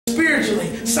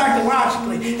spiritually,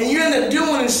 psychologically, and you end up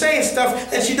doing and saying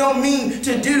stuff that you don't mean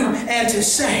to do and to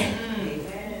say.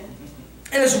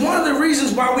 And it's one of the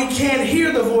reasons why we can't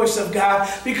hear the voice of God,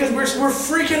 because we're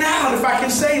freaking out, if I can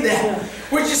say that.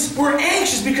 We're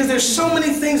anxious because there's so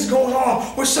many things going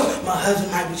on. My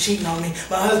husband might be cheating on me.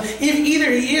 My husband,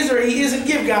 either he is or he isn't.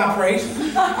 Give God praise.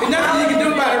 There's nothing you can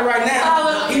do about it right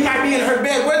now. He might be in her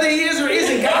bed. Whether he is or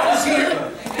isn't, God is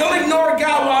here. Don't ignore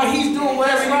God while he's doing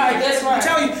whatever he does. I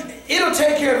tell you, it'll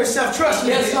take care of itself. Trust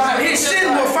me. His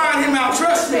sin will find him out.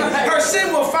 Trust me. Her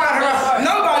sin will find her out.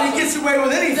 Nobody gets away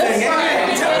with anything.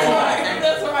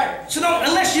 That's right. So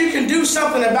unless you can do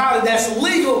something about it that's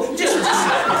legal, just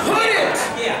put it.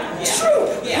 It's true.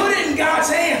 Put it in God's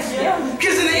hands.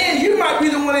 Because in the end, you might be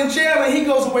the one in jail and he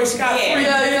goes away scot-free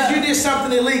because you did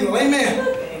something illegal. Amen.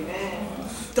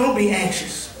 Don't be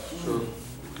anxious. True.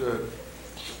 Good.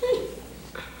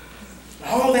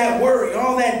 All that worry,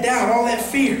 all that doubt, all that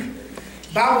fear.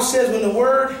 The Bible says when the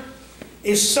word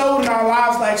is sowed in our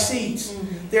lives like seeds,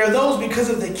 there are those because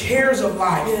of the cares of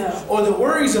life or the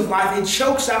worries of life, it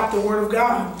chokes out the word of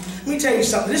God. Let me tell you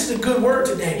something. This is a good word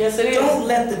today. Yes, it is. Don't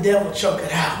let the devil choke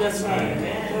it out. That's right.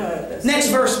 Amen. Next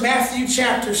verse, Matthew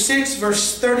chapter 6,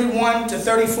 verse 31 to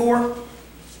 34.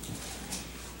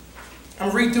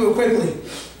 I'll read through it quickly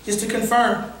just to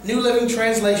confirm. New Living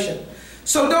Translation.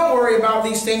 So don't worry about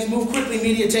these things. Move quickly,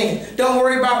 media team. Don't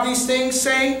worry about these things,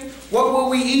 saying, what will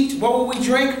we eat? What will we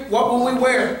drink? What will we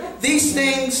wear? These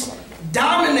things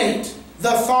dominate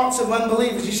the thoughts of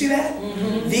unbelievers. You see that?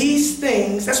 These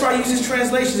things, that's why I use this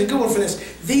translation. It's a good one for this.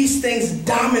 These things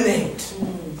dominate.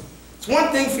 It's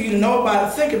one thing for you to know about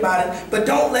it, think about it, but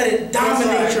don't let it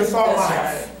dominate your thought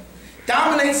life.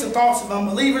 Dominates the thoughts of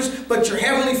unbelievers, but your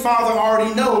Heavenly Father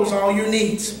already knows all your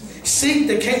needs. Seek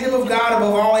the kingdom of God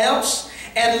above all else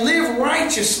and live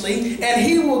righteously, and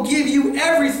He will give you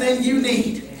everything you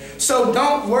need. So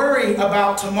don't worry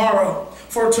about tomorrow,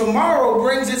 for tomorrow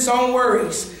brings its own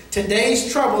worries.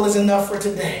 Today's trouble is enough for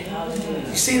today.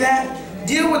 You see that?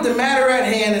 Deal with the matter at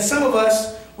hand. And some of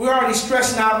us, we're already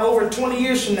stressing out over 20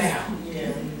 years from now.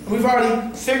 We've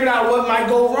already figured out what might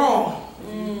go wrong.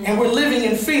 And we're living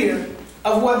in fear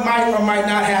of what might or might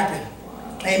not happen.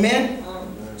 Amen?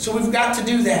 So we've got to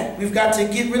do that. We've got to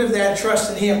get rid of that trust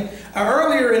in Him.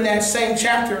 Earlier in that same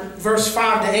chapter, verse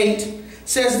 5 to 8,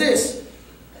 says this.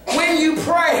 When you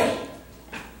pray,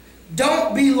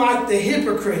 don't be like the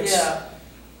hypocrites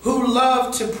who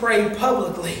love to pray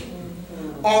publicly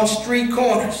on street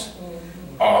corners.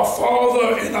 Our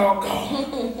Father in our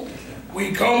God.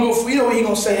 We come before, you know what He's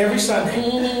going to say every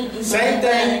Sunday. Same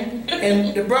thing.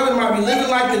 And the brother might be living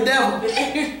like the devil,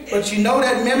 but you know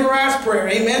that memorized prayer.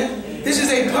 Amen? This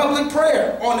is a public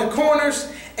prayer on the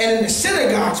corners and in the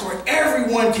synagogues where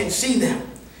everyone can see them.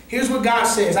 Here's what God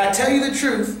says. I tell you the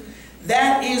truth.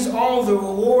 That is all the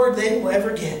reward they will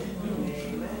ever get.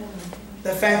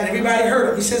 The fact that everybody heard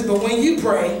Him. He says, but when you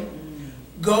pray,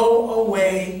 go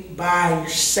away by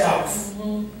yourself.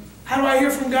 How do I hear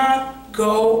from God?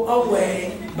 Go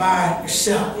away by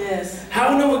yourself. How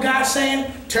do we know what God's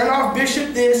saying? Turn off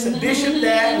Bishop this and Bishop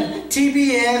that and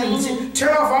TBN. And turn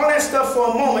off all that stuff for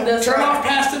a moment. Turn off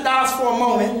Pastor Dots for a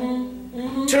moment.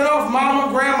 Turn off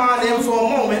Mama, Grandma, and them for a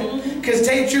moment. Because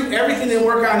tell you the truth, everything didn't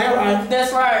work out in their life.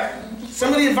 That's right.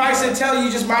 Some of the advice they tell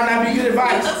you just might not be good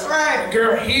advice. That's right.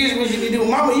 Girl, here's what you need to do.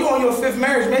 Mama, you on your 5th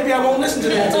marriage. Maybe I won't listen to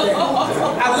that today.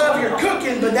 I love your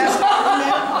cooking, but that's not,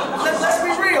 man. Let's be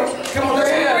real. Come on,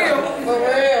 let's be real.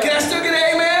 Can I still get an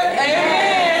amen?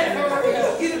 Amen.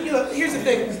 Here's the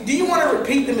thing. Do you want to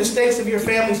repeat the mistakes of your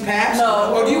family's past?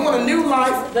 No. Or do you want a new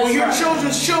life where your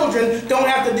children's children don't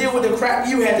have to deal with the crap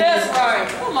you had to deal with? That's right.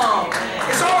 Come on.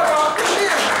 It's all about them.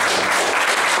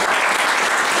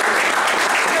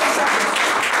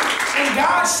 When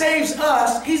God saves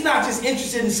us, He's not just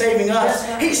interested in saving us.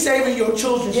 He's saving your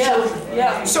children's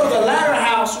children. So the latter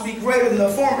house will be greater than the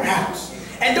former house.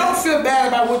 And don't feel bad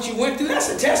about what you went through. That's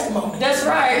a testimony. That's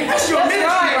right. That's your ministry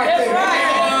right there.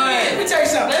 Right. Let me tell you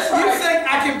something. You think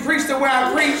I can preach the way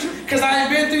I preach because I ain't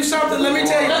been through something? Let me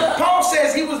tell you. Paul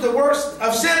says he was the worst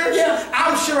of sinners.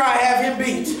 I'm sure I have him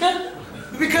beat.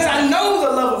 Because I know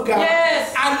the love of God.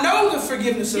 I know the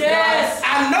forgiveness of God.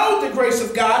 I know the grace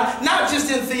of God, not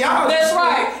just in theology. That's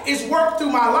right. It's worked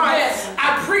through my life.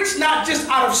 I preach not just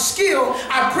out of skill,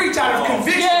 I preach out of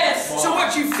conviction. So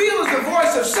what you feel is the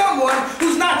voice of someone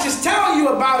who's not just telling you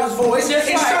about his voice, it's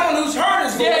someone who's heard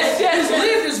his voice, who's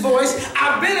lived his voice.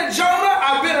 I've been a Jonah,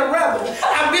 I've been a rebel.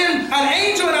 I've been an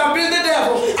angel and I've been the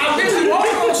devil. I've been through all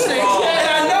those things. And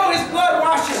I know His blood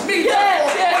washes me. When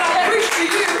I preach to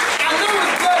you, I know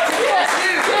His blood can wash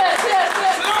you.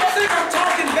 So don't think I'm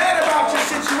talking bad about your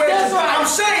situation. I'm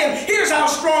saying, here's how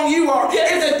strong strong you are.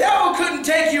 If the devil couldn't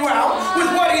take you out with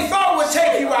what he thought would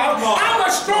take you out, how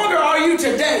much stronger are you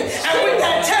today? And with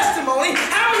that testimony,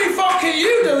 how many folk can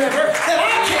you deliver that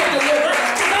I can't deliver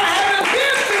because I haven't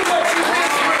been through what you've been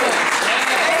through?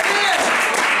 Amen.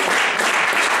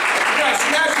 Right, so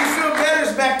now you feel better,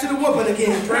 it's back to the whooping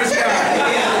again. Praise God.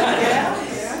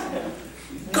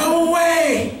 Go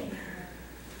away.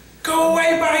 Go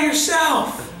away by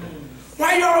yourself.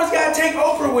 Why you always got to take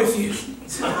Oprah with you?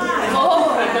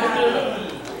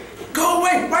 Go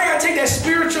away. Why you got to take that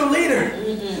spiritual leader?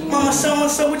 Mama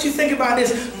so-and-so, what you think about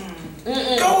this?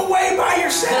 Go away by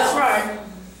yourself. That's right.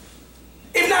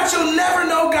 If not, you'll never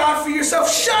know God for yourself.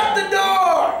 Shut the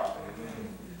door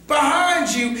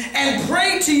behind you and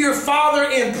pray to your Father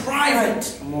in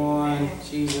private. Come on,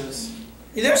 Jesus.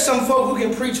 There's some folk who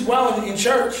can preach well in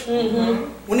church.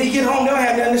 When they get home, they don't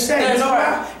have nothing to say. You know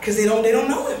why? Because they don't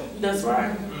know Him. That's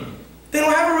right. They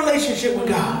don't have a relationship with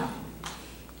God.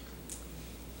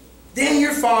 Then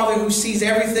your Father who sees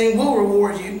everything will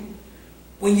reward you.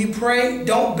 When you pray,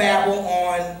 don't babble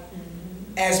on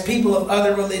as people of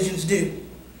other religions do.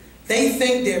 They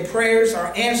think their prayers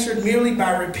are answered merely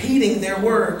by repeating their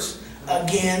words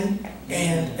again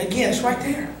and again. It's right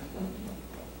there.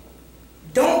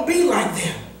 Don't be like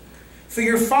them. For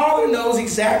your Father knows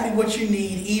exactly what you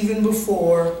need even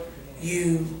before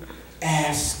you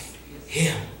ask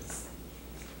Him.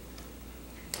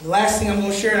 The last thing I'm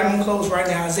going to share, and I'm going to close right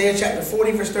now, Isaiah chapter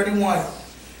 40, verse 31.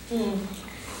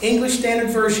 English Standard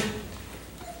Version.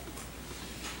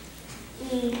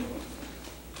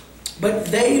 But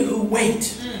they who wait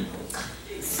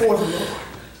for the Lord,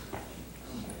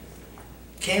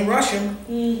 can't rush Him,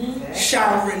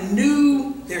 shall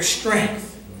renew their strength.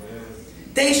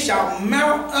 They shall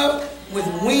mount up with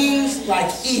wings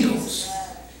like eagles.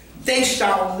 They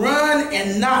shall run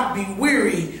and not be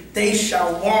weary. They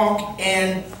shall walk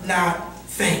and not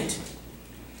faint.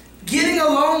 Getting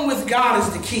alone with God is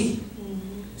the key.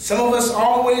 Some of us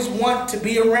always want to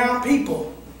be around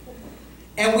people,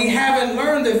 and we haven't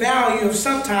learned the value of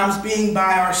sometimes being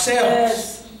by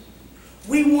ourselves.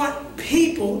 We want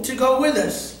people to go with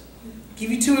us. I'll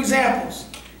give you two examples.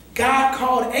 God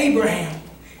called Abraham.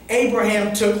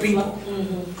 Abraham took people.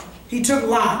 He took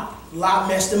Lot. Lot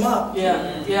messed him up.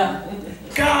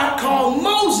 God called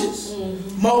Moses.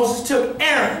 Moses took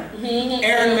Aaron.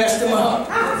 Aaron messed him up.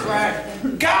 That's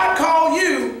right. God called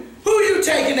you. Who you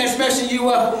taking that's messing you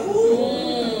up?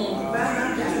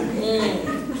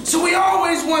 So we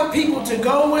always want people to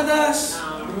go with us,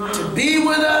 to be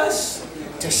with us,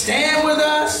 to stand with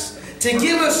us, to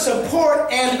give us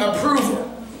support and approval.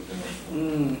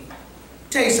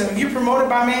 Tell you something, if you're promoted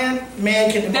by man,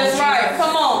 man can demote you. That's right.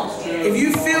 Come on. If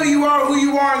you feel you are who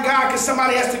you are in God because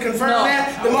somebody has to confirm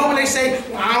that, the moment they say,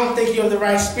 well, I don't think you have the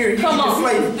right spirit, you get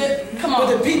deflated. Come on.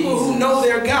 But the people who know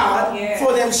their God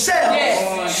for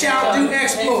themselves shall do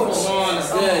exploits.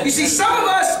 You see, some of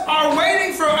us are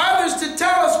waiting for others to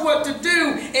tell us what to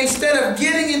do instead of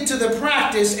getting into the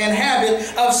practice and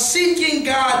habit of seeking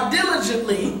God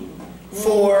diligently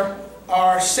for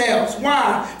ourselves.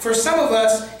 Why? For some of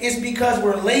us, it's because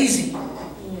we're lazy.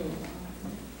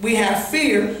 We have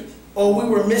fear, or we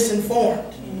were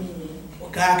misinformed. Well,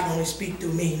 God can only speak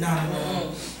through me.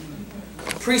 No.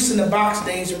 Priests in the box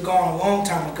days are gone a long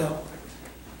time ago.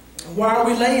 Why are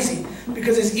we lazy?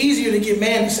 Because it's easier to get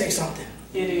man to say something.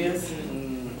 It is.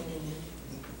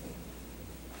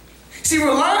 See,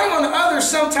 relying on others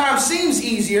sometimes seems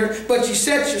easier, but you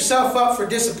set yourself up for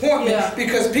disappointment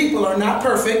because people are not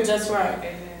perfect. That's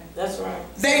right. That's right.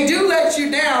 They do let you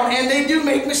down, and they do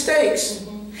make mistakes.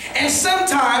 And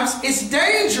sometimes it's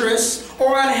dangerous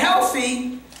or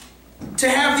unhealthy to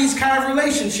have these kind of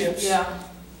relationships.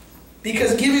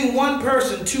 Because giving one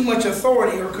person too much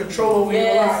authority or control over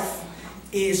your life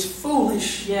is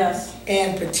foolish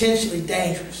and potentially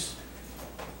dangerous.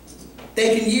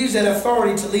 They can use that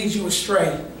authority to lead you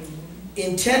astray,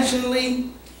 intentionally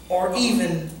or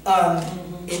even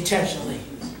unintentionally.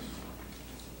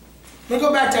 We'll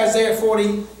go back to Isaiah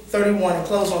 40:31 and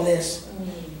close on this.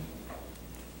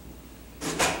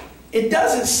 It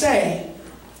doesn't say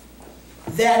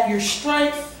that your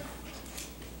strength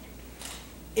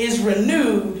is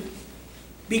renewed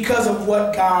because of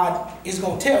what God is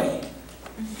going to tell you.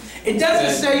 It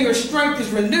doesn't say your strength is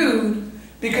renewed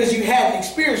because you had an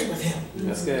experience with Him.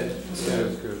 That's good.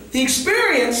 That's good. The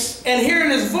experience and hearing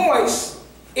His voice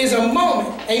is a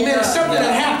moment. Amen. It's something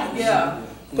that happens.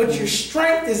 But your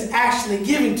strength is actually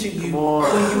given to you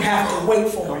when you have to wait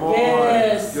for it.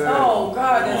 Yes. Oh,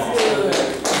 God, that's good.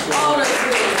 Oh, that's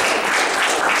good.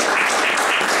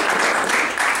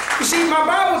 You see, my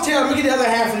Bible tells me, get the other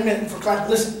half in a minute for class.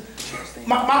 Listen.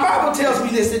 My Bible tells me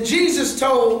this, that Jesus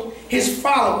told his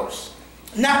followers,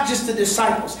 not just the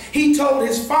disciples, he told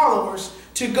his followers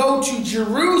to go to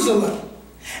Jerusalem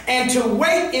and to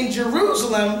wait in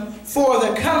Jerusalem for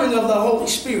the coming of the Holy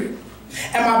Spirit.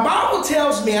 And my Bible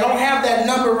tells me, I don't have that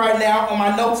number right now on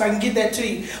my notes, I can get that to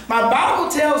you. My Bible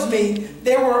tells me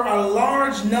there were a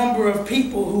large number of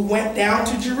people who went down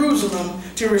to Jerusalem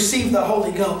to receive the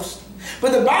Holy Ghost.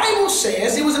 But the Bible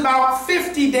says it was about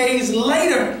 50 days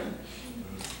later.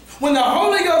 When the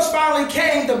Holy Ghost finally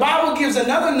came, the Bible gives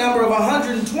another number of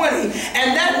 120, and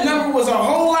that number was a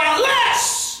whole lot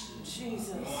less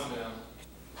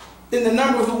than the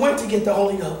number who went to get the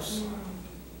Holy Ghost.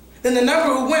 Than the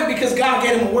number who went because God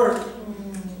gave him a word.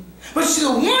 But see,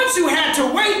 the ones who had to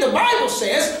wait, the Bible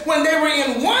says, when they were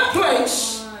in one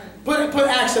place, put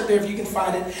Acts up there if you can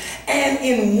find it, and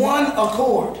in one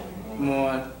accord. Come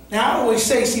on. Now I always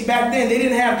say, see, back then they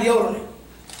didn't have deodorant.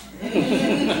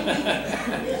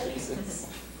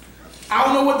 I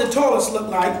don't know what the toilets looked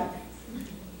like.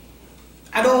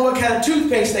 I don't know what kind of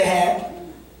toothpaste they had.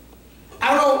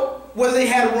 I don't know whether they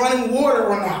had running water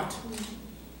or not.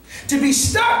 To be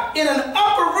stuck in an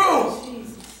upper room,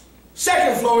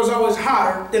 second floor is always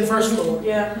hotter than first floor,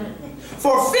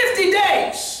 for 50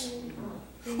 days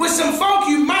with some folk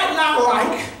you might not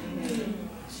like.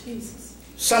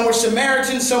 Some were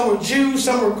Samaritans, some were Jews,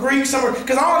 some were Greeks, some were,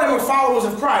 because all of them were followers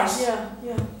of Christ.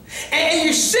 And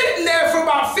you're sitting there for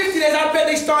about 50 days. I bet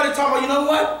they started talking about, you know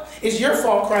what? It's your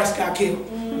fault Christ got killed.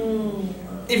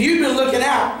 If you've been looking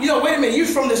out, you know, wait a minute, you're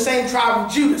from the same tribe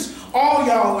of Judas. All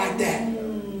y'all like that.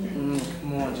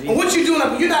 And what you doing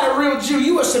up? You're not a real Jew.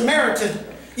 You a Samaritan.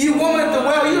 You woman at the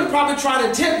well, you were probably trying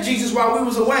to tempt Jesus while we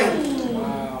was away.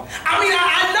 Wow. I mean,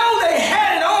 I know they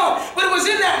had it on, but it was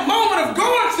in that moment of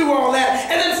going through all that,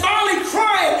 and then finally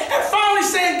crying, and finally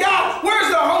saying, God, where's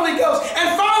the Holy Ghost?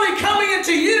 And finally coming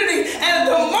into unity. And at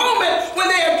the moment when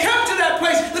they had come to that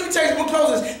place, let me tell you, we'll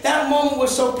close this. That moment was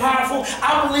so powerful.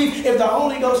 I believe if the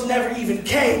Holy Ghost never even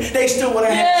came, they still would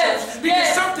have had church.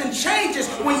 Because something changes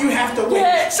when you have to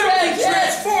wait. Something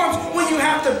transforms when you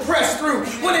have to press through.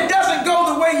 When it doesn't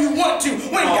go the way you want to.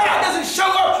 When God doesn't show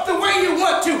up the way you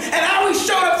want to. And how he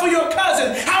showed up for your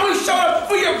cousin. How he showed up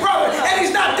for your brother. And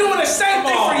he's not doing the same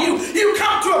thing for you. You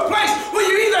come to a place where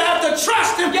you either have to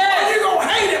trust him or you're going to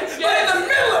hate him. But in the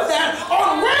middle of that,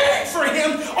 on waiting for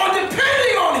him, on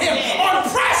depending on him, on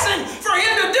pressing for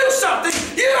him to do something,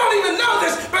 you don't even know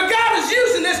this, but God is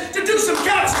using this to do some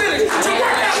calisthenics, to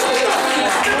work out some stuff,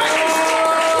 to make it.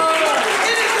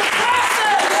 It is the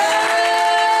process.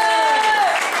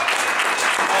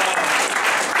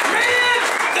 Man,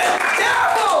 the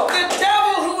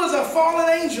devil who was a fallen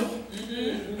angel,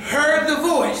 heard the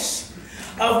voice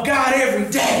of God every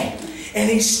day, and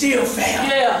he still failed.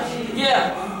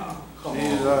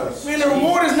 Jesus. Man, the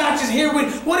reward is not just here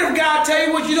with, what if God tell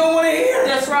you what you don't want to hear?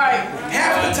 That's right.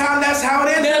 Half the time that's how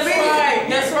it ends up being.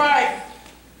 That's right.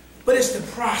 But it's the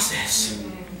process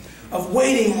of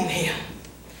waiting on him,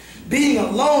 being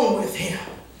alone with him,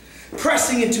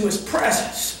 pressing into his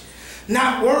presence,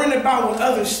 not worrying about what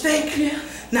others think,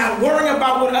 not worrying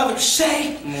about what others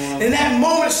say. In that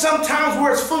moment sometimes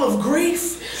where it's full of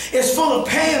grief, it's full of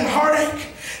pain and heartache,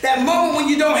 that moment when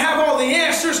you don't have all the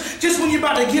answers, just when you're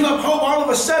about to give up hope, all of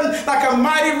a sudden, like a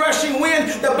mighty rushing wind,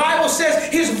 the Bible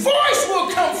says his voice will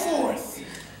come forth.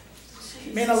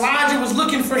 Man, Elijah was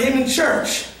looking for him in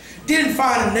church. Didn't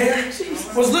find him there.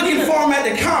 Was looking for him at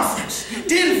the conference.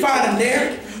 Didn't find him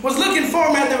there. Was looking for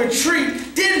him at the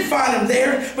retreat. Didn't find him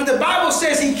there. But the Bible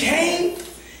says he came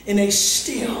in a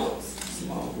still.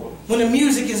 When the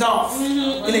music is off,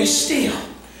 in a still.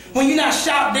 When you're not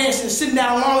shout dancing, sitting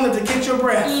down long enough to get your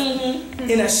breath.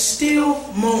 In a still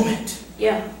moment.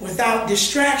 Without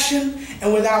distraction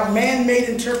and without man-made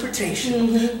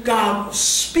interpretation. God will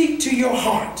speak to your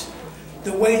heart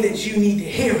the way that you need to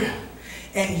hear him.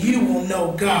 And you will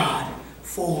know God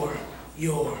for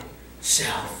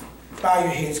yourself. Bow your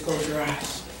heads, close your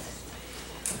eyes.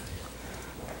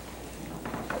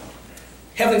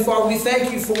 Heavenly Father, we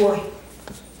thank you for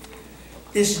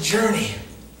this journey.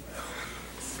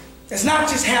 It's not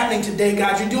just happening today,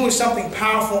 God. You're doing something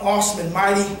powerful, awesome, and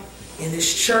mighty in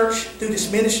this church, through this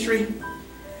ministry.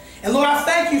 And Lord, I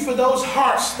thank you for those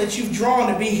hearts that you've drawn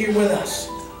to be here with us.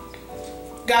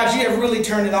 God, you have really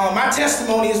turned it on. My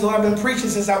testimony is, Lord, I've been preaching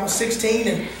since I was 16,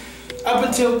 and up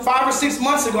until 5 or 6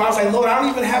 months ago, I was like, Lord, I don't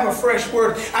even have a fresh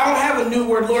word. I don't have a new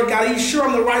word, Lord God. Are you sure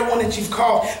I'm the right one that you've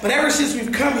called? But ever since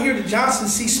we've come here to Johnson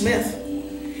C. Smith,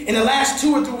 in the last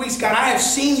 2 or 3 weeks, God, I have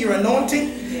seen your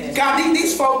anointing. God,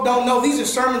 these folk don't know. These are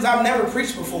sermons I've never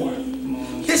preached before.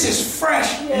 This is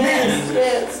fresh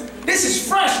manna. This is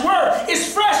fresh word.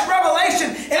 It's fresh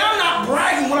revelation. And I'm not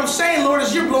bragging. What I'm saying, Lord,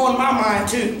 is you're blowing my mind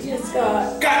too. Yes,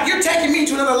 God. God, you're taking me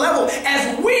to another level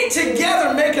as we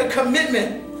together make a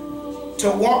commitment to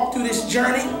walk through this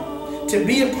journey, to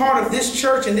be a part of this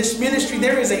church and this ministry.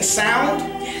 There is a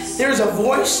sound. There's a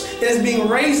voice that is being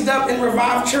raised up in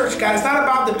Revive Church, God. It's not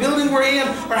about the building we're in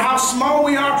or how small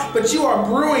we are, but you are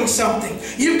brewing something.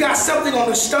 You've got something on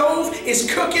the stove.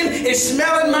 It's cooking. It's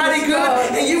smelling mighty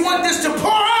good. And you want this to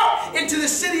pour out into the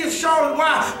city of Charlotte.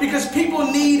 Why? Because people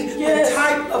need the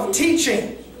type of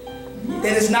teaching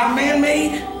that is not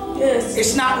man-made. Yes.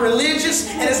 It's not religious,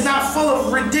 and it's not full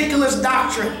of ridiculous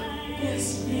doctrine.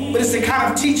 Yes. But it's the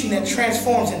kind of teaching that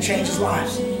transforms and changes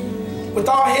lives. With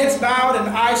all heads bowed and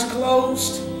eyes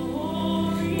closed,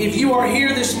 if you are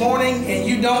here this morning and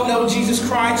you don't know Jesus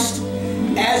Christ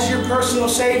as your personal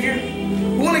Savior,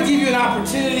 we want to give you an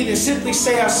opportunity to simply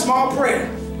say a small prayer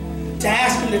to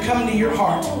ask Him to come into your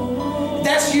heart. If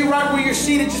that's you right where you're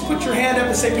seated, just put your hand up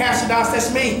and say, Pastor Doss,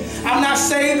 that's me. I'm not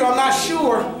saved, or I'm not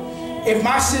sure if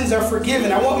my sins are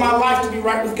forgiven. I want my life to be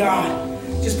right with God.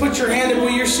 Just put your hand up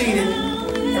where you're seated.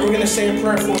 And we're going to say a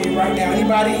prayer for you right now.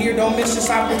 Anybody here, don't miss this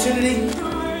opportunity.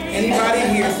 Anybody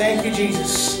here, thank you,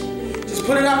 Jesus. Just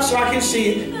put it up so I can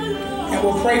see it. And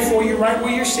we'll pray for you right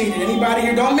where you're seated. Anybody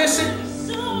here, don't miss it.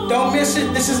 Don't miss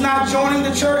it. This is not joining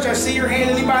the church. I see your hand.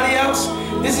 Anybody else?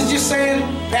 This is just saying,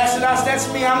 Pastor Doss, that's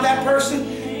me. I'm that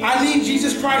person. I need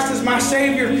Jesus Christ as my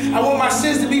Savior. I want my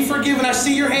sins to be forgiven. I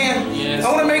see your hand. Yes. I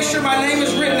want to make sure my name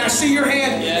is written. I see your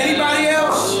hand. Yes. Anybody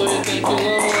else? Thank you,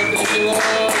 Lord. Thank you,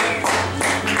 Lord.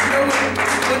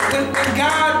 When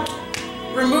God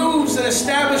removes an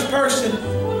established person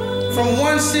from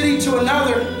one city to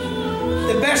another,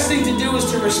 the best thing to do is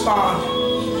to respond.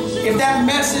 If that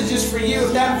message is for you,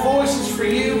 if that voice is for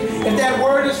you, if that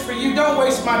word is for you, don't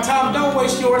waste my time, don't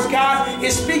waste yours. God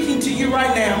is speaking to you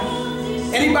right now.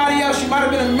 Anybody else, you might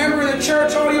have been a member of the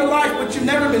church all your life, but you've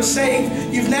never been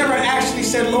saved. You've never actually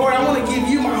said, Lord, I want to give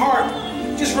you my heart.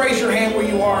 Just raise your hand where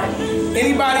you are.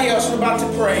 Anybody else, we're about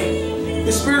to pray.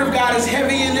 The Spirit of God is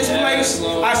heavy in this place.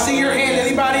 I see your hand.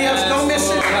 Anybody else? Don't miss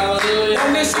it.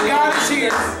 Don't miss it. God is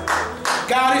here.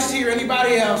 God is here.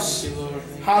 Anybody else?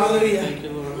 Hallelujah.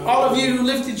 All of you who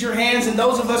lifted your hands, and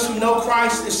those of us who know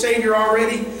Christ as Savior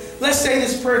already, let's say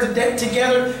this prayer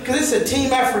together, because it's a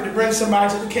team effort to bring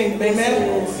somebody to the kingdom.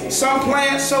 Amen. Some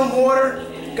plant, some water.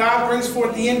 God brings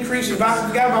forth the increase. We've got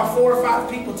about 4 or 5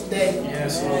 people today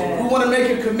who want to make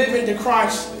a commitment to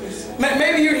Christ.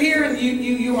 Maybe you're here and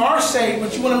you are saved,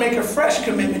 but you want to make a fresh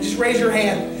commitment. Just raise your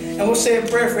hand, and we'll say a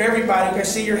prayer for everybody. I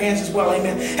see your hands as well.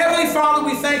 Amen. Heavenly Father,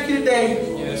 we thank you today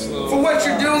for what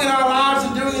you're doing in our lives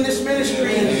and doing in this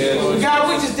ministry. And God,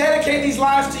 we just dedicate these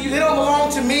lives to you. They don't belong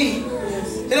to me.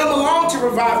 They don't belong to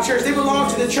Revive Church. They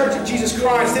belong to the Church of Jesus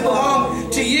Christ. They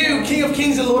belong to you, King of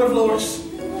Kings and Lord of Lords.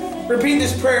 Repeat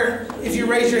this prayer if you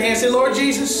raise your hand. Say, Lord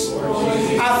Jesus,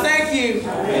 I thank you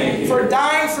for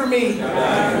dying for me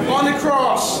on the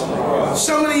cross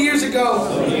so many years ago.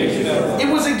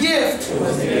 It was a gift.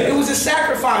 It was a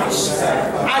sacrifice.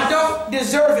 I don't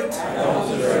deserve it,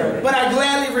 but I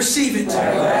gladly receive it.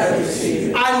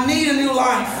 I need a new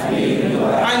life.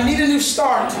 I need a new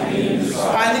start.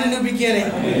 I need a new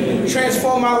beginning.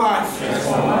 Transform my life.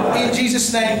 In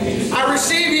Jesus' name, I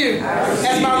receive you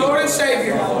as my Lord and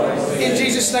Savior. In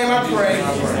Jesus' name I pray.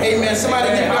 Amen. Somebody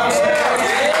give God some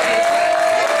praise.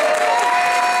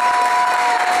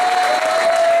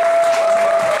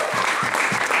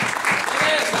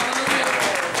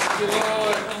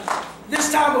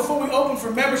 This time before we open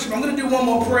for membership, I'm going to do one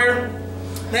more prayer.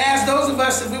 And ask those of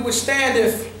us if we would stand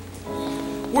if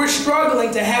we're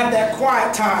struggling to have that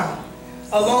quiet time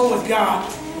alone with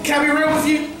God. Can I be real with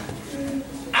you?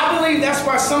 I believe that's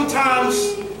why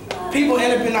sometimes people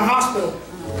end up in the hospital.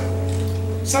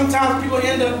 Sometimes people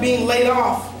end up being laid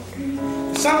off.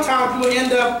 Sometimes people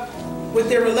end up with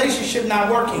their relationship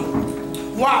not working.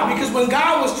 Why? Because when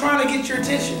God was trying to get your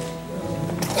attention,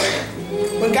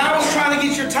 when God was trying to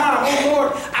get your time, oh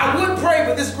Lord, I would pray,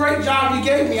 but this great job you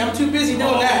gave me, I'm too busy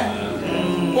doing that.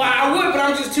 Well, I would, but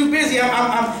I'm just too busy.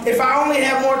 If I only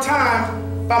have more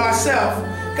time by myself,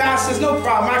 God says, no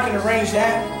problem, I can arrange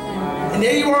that. And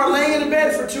there you are laying in the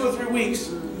bed for 2 or 3 weeks.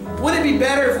 Wouldn't it be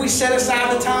better if we set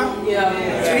aside the time? Yeah.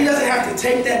 So he doesn't have to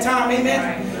take that time,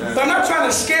 amen? But I'm not trying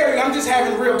to scare you, I'm just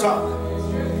having real talk.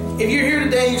 If you're here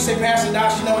today and you say, Pastor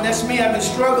Doss, you know, that's me, I've been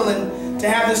struggling to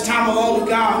have this time alone with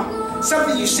God.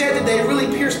 Something you said today really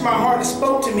pierced my heart, it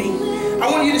spoke to me. I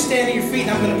want you to stand to your feet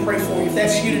and I'm going to pray for you if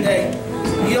that's you today.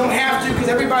 You don't have to because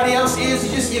everybody else is.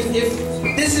 You just, if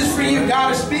this is for you,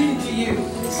 God is speaking to you.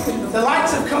 The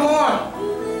lights have come on.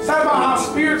 It's not about how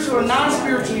spiritual or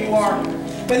non-spiritual you are.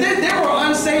 But there were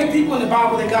unsaved people in the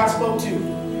Bible that God spoke to.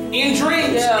 In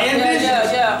dreams and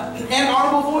visions and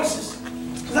audible voices.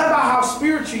 It's not about how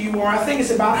spiritual you are. I think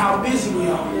it's about how busy we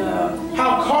are. Yeah.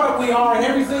 How caught up we are and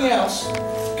everything else.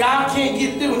 God can't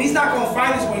get through, and He's not going to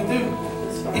fight His way through.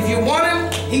 If you want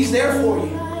Him, He's there for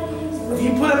you. If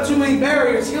you put up too many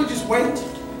barriers, He'll just wait.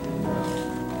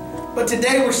 But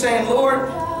today we're saying, Lord,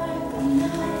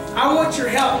 I want your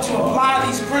help to apply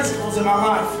these principles in my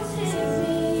life.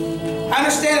 I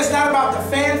understand it's not about the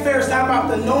fanfare, it's not about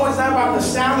the noise, it's not about the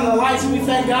sound and the lights, and we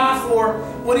thank God for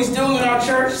what He's doing in our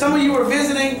church. Some of you are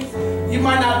visiting, you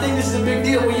might not think this is a big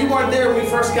deal, but you weren't there when we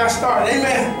first got started.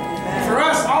 Amen. For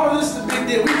us, all of this is a big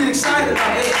deal. We get excited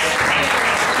about this.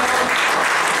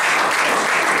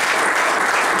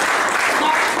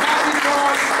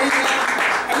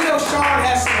 I know Sean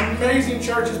has some amazing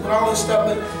churches with all this stuff,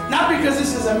 but not because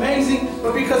this is amazing,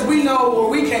 but because we know where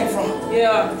we came from.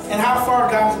 Yeah. And how far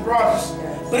God's brought us.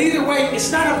 But either way,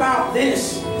 it's not about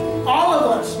this. All of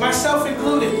us, myself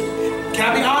included, can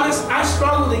I be honest? I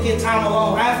struggle to get time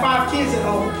alone. I have 5 kids at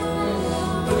home.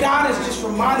 But God is just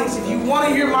reminding us, if you want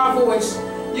to hear my voice,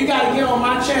 you got to get on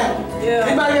my channel. Yeah.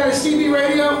 Anybody got a CB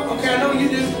radio? Okay, I know you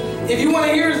do. If you want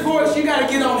to hear His voice, you got to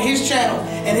get on His channel.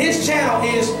 And His channel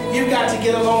is, you've got to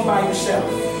get alone by yourself.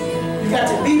 You've got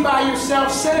to be by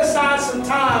yourself. Set aside some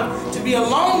time to be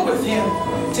alone with Him,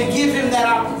 to give Him that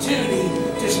opportunity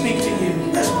to speak to you.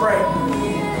 Let's pray.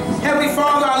 Heavenly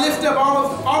Father, I lift up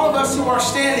all of us who are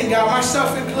standing, God,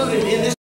 myself included, in this